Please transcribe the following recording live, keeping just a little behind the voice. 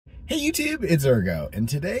Hey YouTube, it's Urgo, and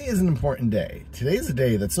today is an important day. Today is the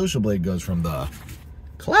day that Social Blade goes from the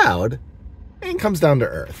cloud and comes down to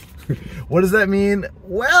earth. What does that mean?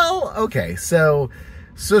 Well, okay, so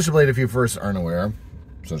Social Blade, if you first aren't aware,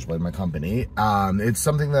 Social Blade, my company, it's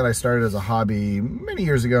something that I started as a hobby many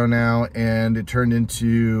years ago now, and it turned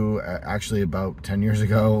into, actually about 10 years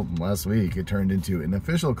ago, last week, it turned into an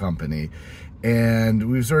official company.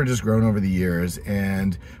 And we've sort of just grown over the years,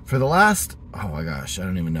 and for the last, oh my gosh, I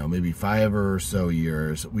don't even know, maybe 5 or so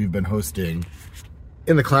years, we've been hosting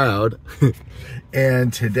in the cloud.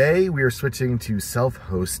 And today we are switching to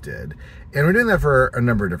self-hosted, and we're doing that for a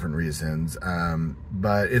number of different reasons,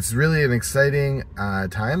 but it's really an exciting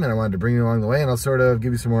time, and I wanted to bring you along the way, and I'll sort of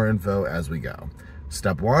give you some more info as we go.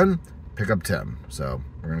 Step 1, pick up Tim. So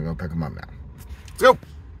we're gonna go pick him up now. Let's go.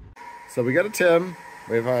 So we got a Tim.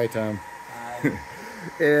 Wave hi, Tim.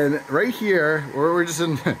 And right here, we're just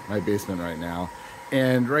in my basement right now,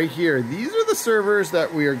 and right here, these are the servers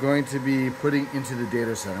that we are going to be putting into the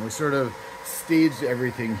data center. We sort of staged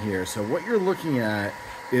everything here. So what you're looking at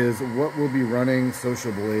is what will be running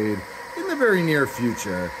Social Blade in the very near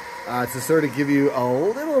future. To sort of give you a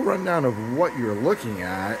little rundown of what you're looking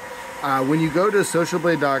at, when you go to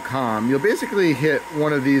socialblade.com, you'll basically hit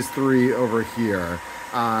one of these three over here.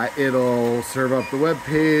 It'll serve up the web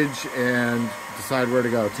page and decide where to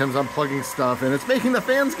go. Tim's unplugging stuff, and it's making the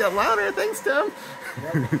fans get louder. Thanks, Tim.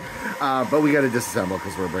 But we got to disassemble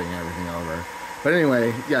because we're bringing everything over. But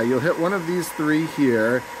anyway, yeah, you'll hit one of these three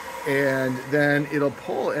here, and then it'll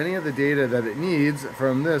pull any of the data that it needs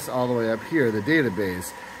from this all the way up here, the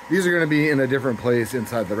database. These are going to be in a different place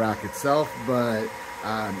inside the rack itself, but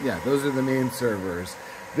yeah, those are the main servers.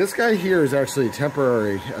 This guy here is actually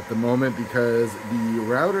temporary at the moment because the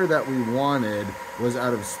router that we wanted was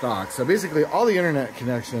out of stock. So basically all the internet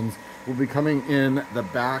connections will be coming in the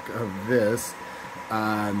back of this.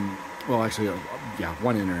 Well, actually, yeah,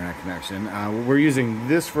 one internet connection. We're using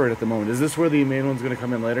this for it at the moment. Is this where the main one's going to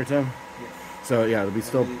come in later, Tim? Yes. So yeah, it'll be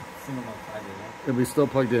still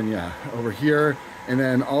plugged in, yeah, over here. And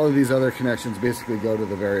then all of these other connections basically go to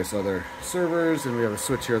the various other servers, and we have a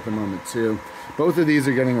switch here at the moment too. Both of these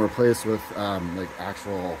are getting replaced with like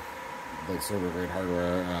actual like server grade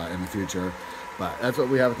hardware in the future, but that's what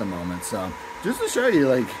we have at the moment. So just to show you,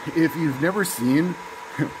 like, if you've never seen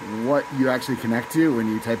what you actually connect to when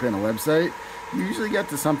you type in a website, you usually get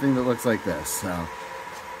to something that looks like this. So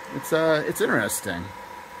it's interesting.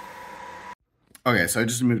 Okay, so I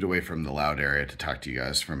just moved away from the loud area to talk to you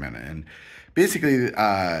guys for a minute, and basically,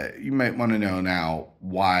 you might want to know now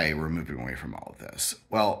why we're moving away from all of this.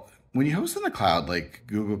 Well, when you host in the cloud, like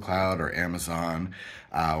Google Cloud or Amazon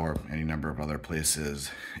or any number of other places,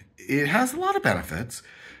 it has a lot of benefits.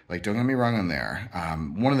 Like, don't get me wrong on there.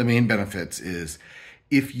 One of the main benefits is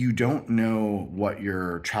if you don't know what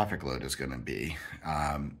your traffic load is going to be,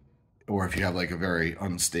 or if you have like a very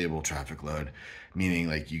unstable traffic load, meaning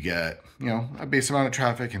like you get, you know, a base amount of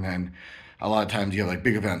traffic, and then a lot of times you have like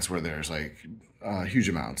big events where there's like huge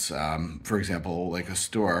amounts. For example, like a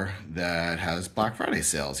store that has Black Friday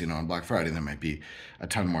sales, you know, on Black Friday, there might be a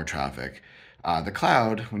ton more traffic. The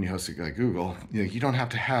cloud, when you host it like Google, you don't have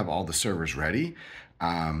to have all the servers ready.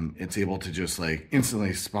 It's able to just like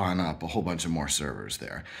instantly spawn up a whole bunch of more servers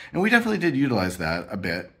there. And we definitely did utilize that a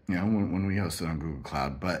bit, you know, when we hosted on Google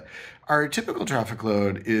Cloud, but our typical traffic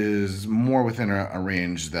load is more within a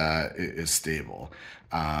range that is stable.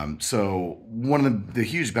 So one of the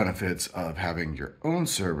huge benefits of having your own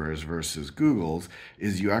servers versus Google's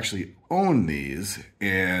is you actually own these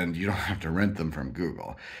and you don't have to rent them from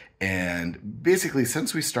Google. And basically,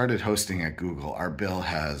 since we started hosting at Google, our bill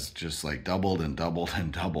has just like doubled and doubled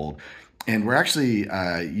and doubled. And we're actually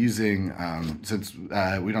using, since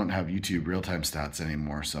we don't have YouTube real-time stats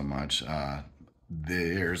anymore so much,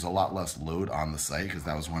 there's a lot less load on the site because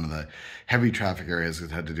that was one of the heavy traffic areas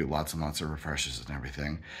that had to do lots and lots of refreshes and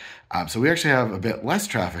everything. So we actually have a bit less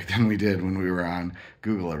traffic than we did when we were on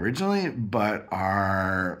Google originally, but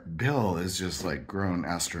our bill is just like grown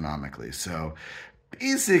astronomically. So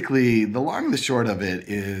basically, the long and the short of it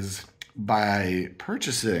is by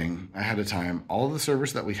purchasing ahead of time all the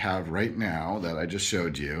servers that we have right now that I just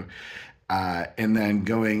showed you, and then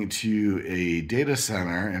going to a data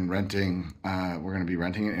center and renting, we're going to be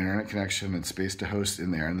renting an internet connection and space to host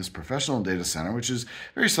in there in this professional data center, which is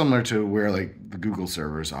very similar to where like the Google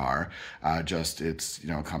servers are, just it's, you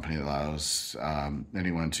know, a company that allows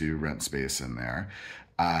anyone to rent space in there.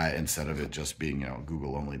 Instead of it just being, you know,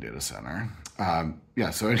 Google only data center.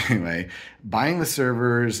 Yeah, so anyway, buying the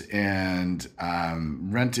servers and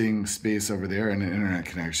renting space over there and an internet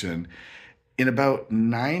connection In about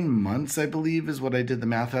 9 months, I believe, is what I did the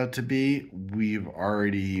math out to be. We've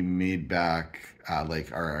already made back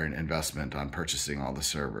like our investment on purchasing all the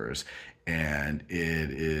servers, and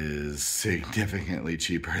it is significantly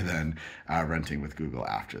cheaper than renting with Google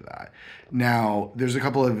after that. Now, there's a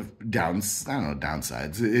couple of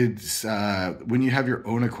downsides. It's when you have your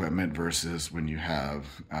own equipment versus when you have,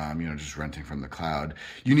 just renting from the cloud.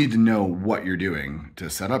 You need to know what you're doing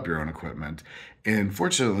to set up your own equipment. And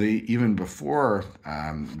fortunately, even before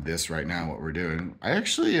this right now, what we're doing, I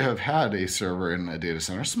actually have had a server in a data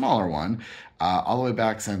center, a smaller one, all the way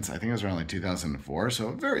back since I think it was around like 2004, so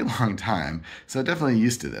a very long time. So definitely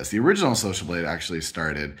used to this. The original Social Blade actually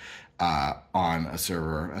started on a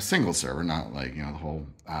server, a single server, not like the whole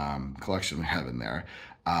collection we have in there,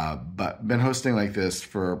 but been hosting like this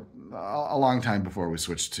for a long time before we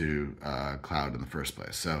switched to cloud in the first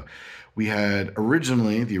place. So we had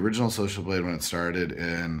originally, the original Social Blade when it started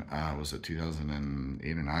in, was it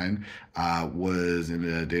 2008 or 9, was in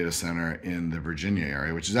a data center in the Virginia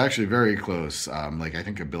area, which is actually very close, like I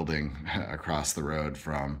think a building across the road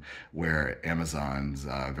from where Amazon's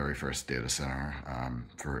very first data center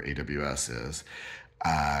for AWS is.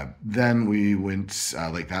 Then we went,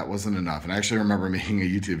 like that wasn't enough. And I actually remember making a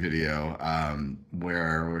YouTube video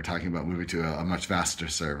where we were talking about moving to a much faster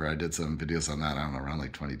server. I did some videos on that, I don't know, around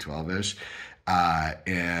like 2012-ish.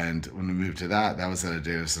 And when we moved to that was at a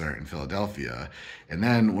data center in Philadelphia. And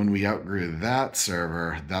then when we outgrew that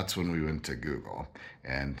server, that's when we went to Google.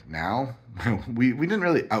 And now we didn't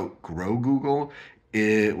really outgrow Google.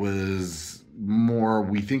 It was more,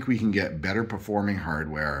 we think we can get better performing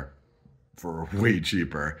hardware for way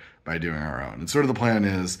cheaper by doing our own. And sort of the plan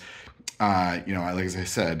is, like as I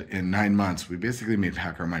said, in 9 months, we basically made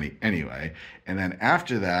back our money anyway. And then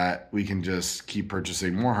after that, we can just keep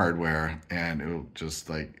purchasing more hardware and it'll just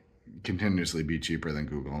like continuously be cheaper than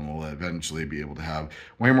Google. And we'll eventually be able to have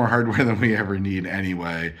way more hardware than we ever need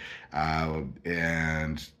anyway.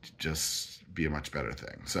 And just be a much better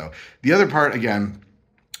thing. So the other part, again,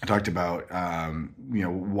 I talked about,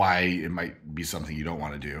 why it might be something you don't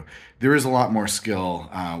want to do. There is a lot more skill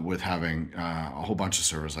with having a whole bunch of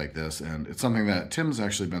servers like this, and it's something that Tim's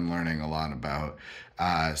actually been learning a lot about.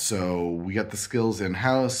 So we got the skills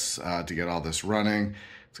in-house to get all this running.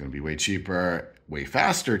 It's going to be way cheaper, way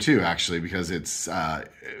faster too, actually, because it's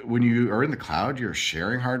when you are in the cloud, you're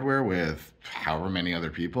sharing hardware with however many other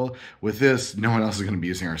people. With this, no one else is going to be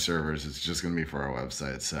using our servers. It's just going to be for our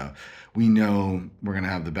website. So we know we're going to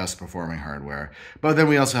have the best performing hardware. But then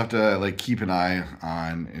we also have to like keep an eye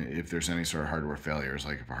on if there's any sort of hardware failures,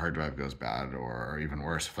 like if a hard drive goes bad, or even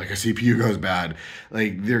worse, if like a CPU goes bad.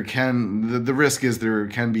 Like the risk is there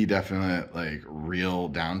can be definite like real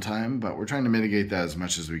downtime, but we're trying to mitigate that as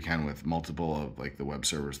much as we can with multiple of like the web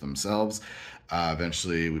servers themselves.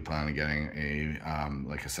 Eventually we plan on getting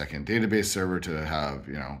a second database server to have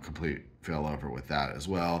complete failover with that as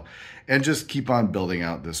well, and just keep on building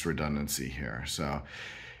out this redundancy here. So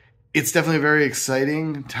it's definitely a very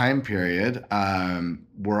exciting time period.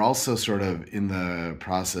 We're also sort of in the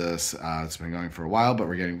process, it's been going for a while, but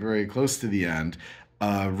we're getting very close to the end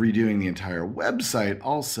of redoing the entire website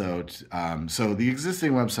also. So the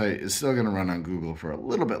existing website is still going to run on Google for a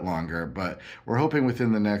little bit longer, but we're hoping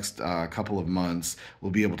within the next couple of months,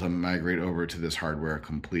 we'll be able to migrate over to this hardware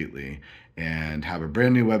completely and have a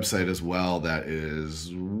brand new website as well that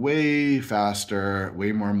is way faster,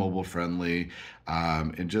 way more mobile friendly,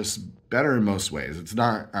 and just better in most ways. It's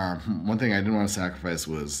not, one thing I didn't want to sacrifice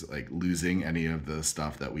was like losing any of the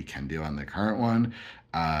stuff that we can do on the current one.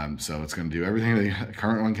 So it's going to do everything the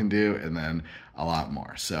current one can do and then a lot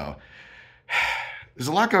more. So there's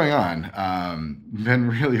a lot going on. Been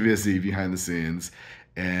really busy behind the scenes,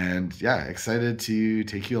 and yeah, excited to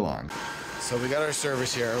take you along. So we got our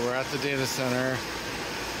servers here. We're at the data center.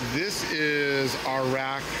 This is our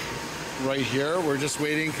rack right here. We're just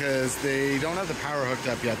waiting because they don't have the power hooked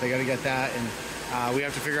up yet. They got to get that, and we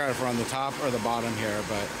have to figure out if we're on the top or the bottom here,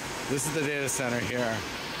 but this is the data center here.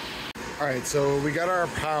 All right, so we got our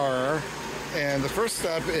power, and the first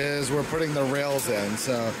step is we're putting the rails in.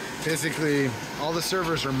 So basically all the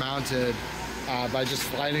servers are mounted by just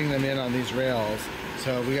sliding them in on these rails.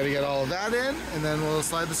 So we got to get all of that in, and then we'll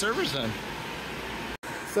slide the servers in.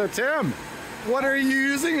 So Tim, what are you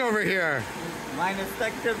using over here? Mine is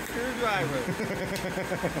Tech-Tip screwdriver.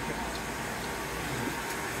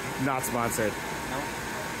 Not sponsored. Nope.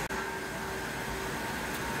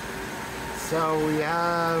 So we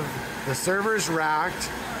have the servers racked.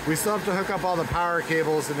 We still have to hook up all the power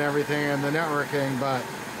cables and everything and the networking, but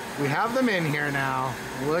we have them in here now.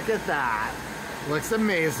 Look at that. Looks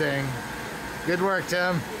amazing. Good work,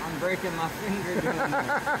 Tim. I'm breaking my finger doing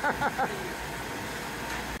this.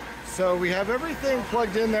 So we have everything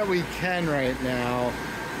plugged in that we can right now.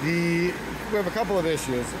 We have a couple of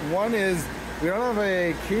issues. One is we don't have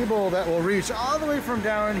a cable that will reach all the way from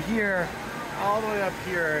down here all the way up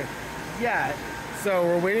here yet. So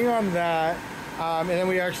we're waiting on that. And then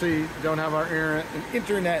we actually don't have our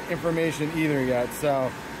internet information either yet.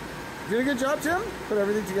 So did a good job, Tim? Put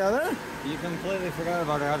everything together? You completely forgot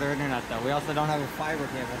about our other internet though. We also don't have a fiber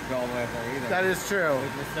cable to go all the way up there either. That is true.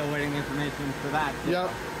 We're still waiting information for that too.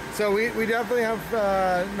 Yep. So we definitely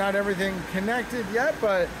have not everything connected yet,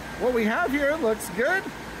 but what we have here looks good.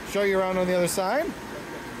 Show you around on the other side.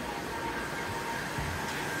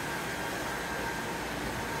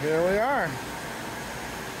 Here we are.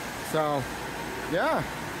 So, yeah,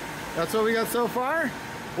 that's what we got so far.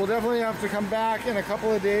 We'll definitely have to come back in a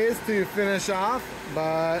couple of days to finish off,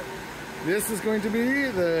 but this is going to be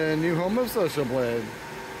the new home of Social Blade.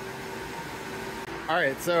 All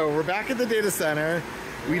right, so we're back at the data center.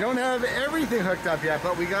 We don't have everything hooked up yet,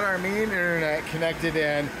 but we got our main internet connected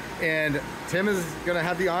in, and Tim is gonna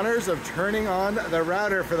have the honors of turning on the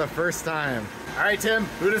router for the first time. All right, Tim,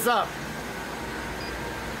 boot us up.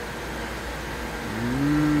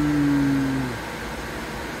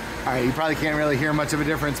 All right, you probably can't really hear much of a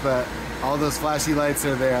difference, but all those flashy lights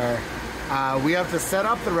are there. We have to set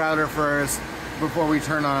up the router first before we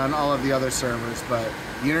turn on all of the other servers, but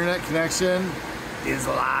the internet connection is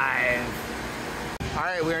live. All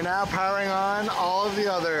right, we are now powering on all of the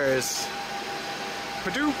others.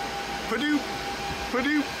 Padoop, padoop,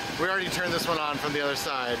 padoop. We already turned this one on from the other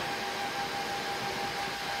side.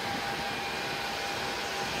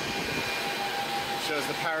 Shows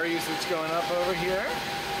the power usage going up over here.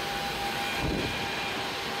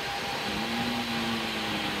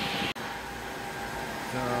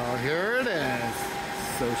 So here it is,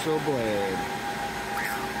 Social Blade.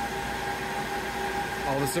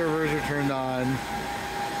 All the servers are turned on.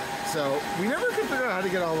 So we never could figure out how to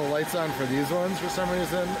get all the lights on for these ones for some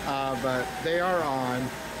reason, but they are on.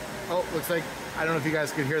 Oh, looks like, I don't know if you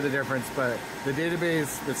guys could hear the difference, but the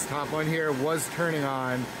database, this top one here, was turning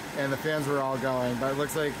on and the fans were all going, but it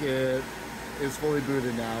looks like it is fully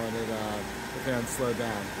booted now and the fans slowed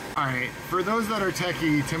down. All right, for those that are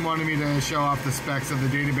techie, Tim wanted me to show off the specs of the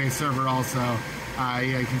database server also.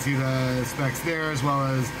 Yeah, you can see the specs there, as well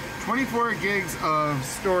as 24 gigs of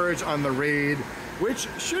storage on the RAID, which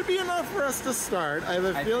should be enough for us to start. I have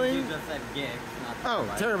a feeling... think you just said gigs, not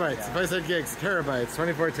terabytes. Oh, terabytes. Yeah. If I said gigs, terabytes,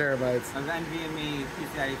 24 terabytes. Of NVMe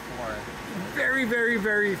PCIe 4. Very, very,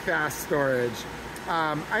 very fast storage.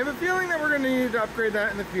 I have a feeling that we're going to need to upgrade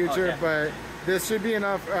that in the future, but this should be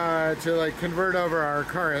enough to like convert over our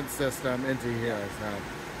current system into here. So,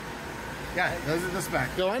 yeah, those are the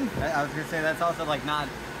specs. Go on. I was going to say that's also like not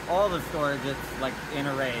all the storage, it's like in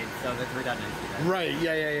a RAID, so there's redundancy there. Right,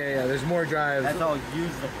 yeah. There's more drives. That's all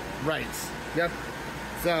usable. Right, yep.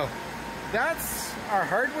 So, that's our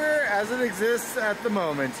hardware as it exists at the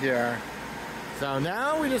moment here. So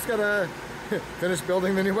now we just gotta finish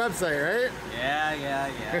building the new website, right?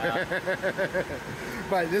 Yeah.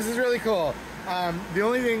 But this is really cool. The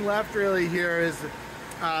only thing left really here is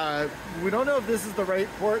we don't know if this is the right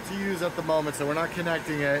port to use at the moment, so we're not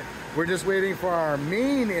connecting it. We're just waiting for our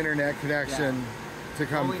main internet connection to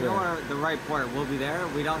come through. We know the right port will be there.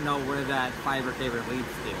 We don't know where that fiber cable leads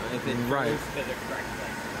to. If it goes to the correct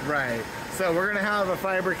thing. Right. So we're gonna have a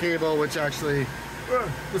fiber cable, which actually,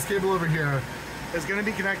 this cable over here, is gonna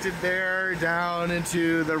be connected there down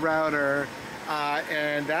into the router.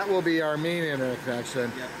 And that will be our main internet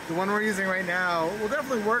connection. Yep. The one we're using right now will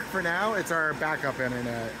definitely work for now. It's our backup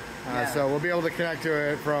internet. So we'll be able to connect to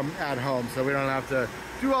it from at home, so we don't have to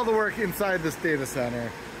do all the work inside this data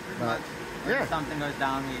center. If something goes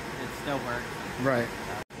down, it still works. Right.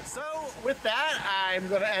 So with that, I'm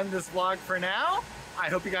going to end this vlog for now. I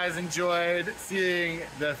hope you guys enjoyed seeing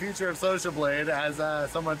the future of Social Blade as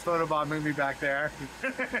someone's photobombing me back there.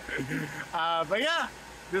 But yeah,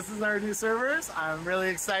 this is our new servers. I'm really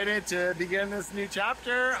excited to begin this new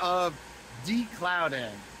chapter of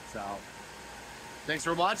declouding. So thanks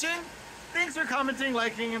for watching. Thanks for commenting,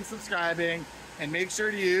 liking, and subscribing. And make sure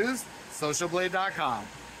to use socialblade.com.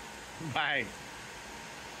 Bye.